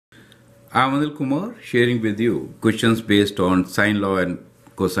I'm Anil Kumar sharing with you questions based on sine law and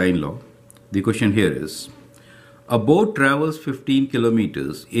cosine law. The question here is, a boat travels 15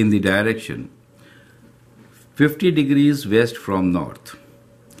 kilometers in the direction 50 degrees west from north.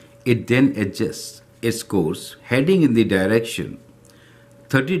 It then adjusts its course heading in the direction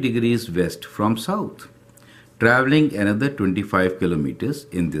 30 degrees west from south, traveling another 25 kilometers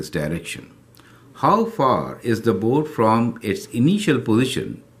in this direction. How far is the boat from its initial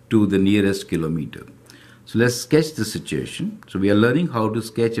position to the nearest kilometer? So let's sketch the situation. So we are learning how to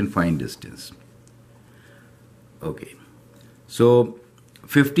sketch and find distance. Okay. So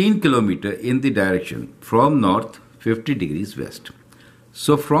 15 kilometer in the direction from north 50 degrees west.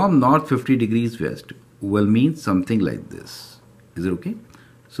 So from north 50 degrees west will mean something like this. Is it okay?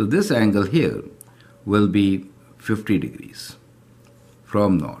 So this angle here will be 50 degrees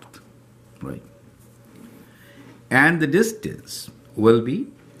from north, right? And the distance will be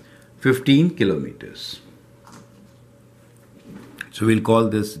 15 kilometers. So we'll call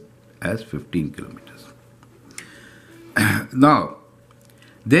this as 15 kilometers. Now,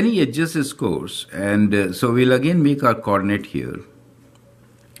 then he adjusts his course, and so we'll again make our coordinate here.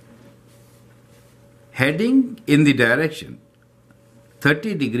 Heading in the direction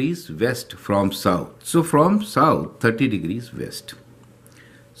 30 degrees west from south. So from south, 30 degrees west.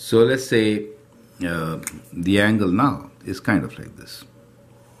 So let's say the angle now is kind of like this,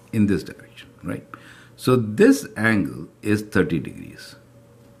 in this direction, right? So this angle is 30 degrees.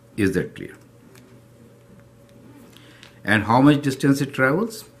 Is that clear? And how much distance it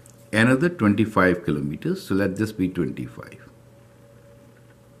travels? Another 25 kilometers. So let this be 25.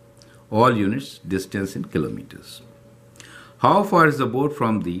 All units distance in kilometers. How far is the boat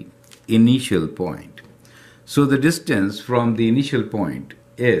from the initial point? So the distance from the initial point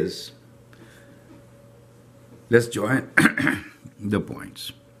is, let's join the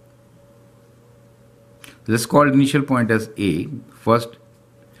points. Let's call initial point as A, first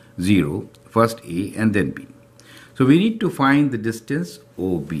 0, first A and then B. So we need to find the distance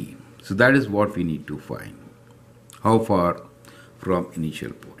OB. So that is what we need to find. How far from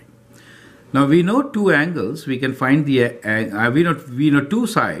initial point? Now we know two angles, we can find the, we know two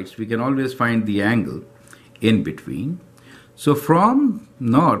sides, we can always find the angle in between. So from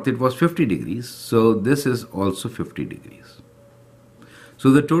north it was 50 degrees, so this is also 50 degrees.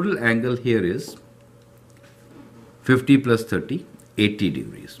 So the total angle here is 50 plus 30, 80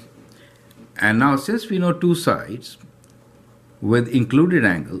 degrees. And now since we know two sides with included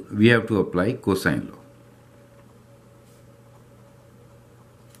angle, we have to apply cosine law.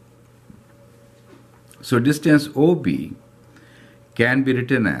 So distance OB can be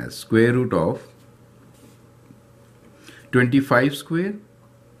written as square root of 25 square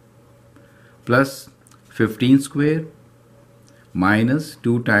plus 15 square minus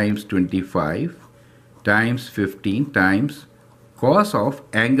 2 times 25 times 15 times cos of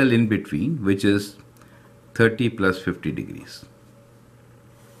angle in between, which is 30 plus 50 degrees.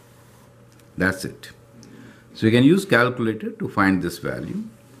 That's it. So you can use calculator to find this value.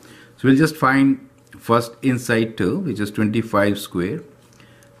 So we'll just find first inside term, which is 25 square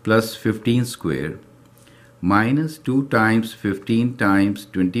plus 15 square minus 2 times 15 times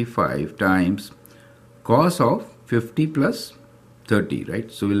 25 times cos of 50 plus 30,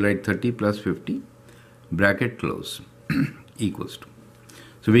 right? So we'll write 30 plus 50, bracket close, equals to.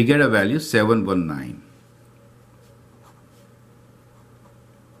 So we get a value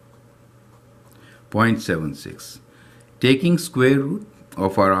 719.76. Taking square root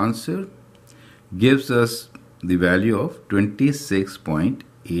of our answer gives us the value of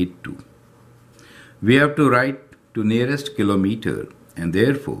 26.82. We have to write to nearest kilometer, and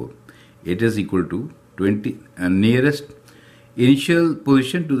therefore it is equal to 20 nearest initial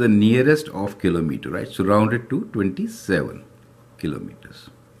position to the nearest of kilometer, right? So round it to 27 kilometers.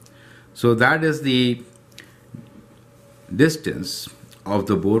 So that is the distance of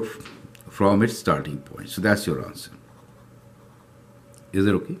the boat from its starting point. So that's your answer. Is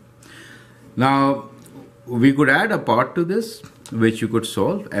it okay? Now, we could add a part to this which you could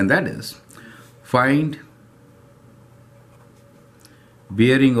solve, and that is find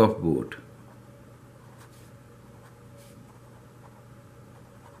bearing of boat.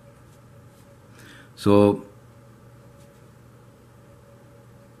 So,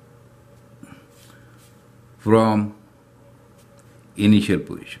 from initial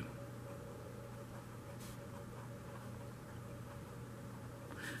position.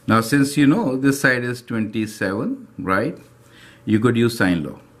 Now since you know this side is 27, right, you could use sine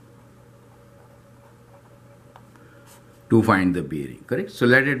law to find the bearing, correct? So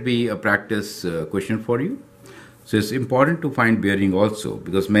let it be a practice question for you. So it's important to find bearing also,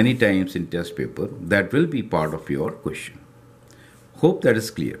 because many times in test paper that will be part of your question. Hope that is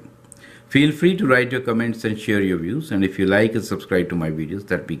clear. Feel free to write your comments and share your views, and if you like and subscribe to my videos,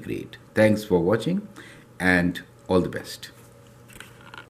 that'd be great. Thanks for watching and all the best.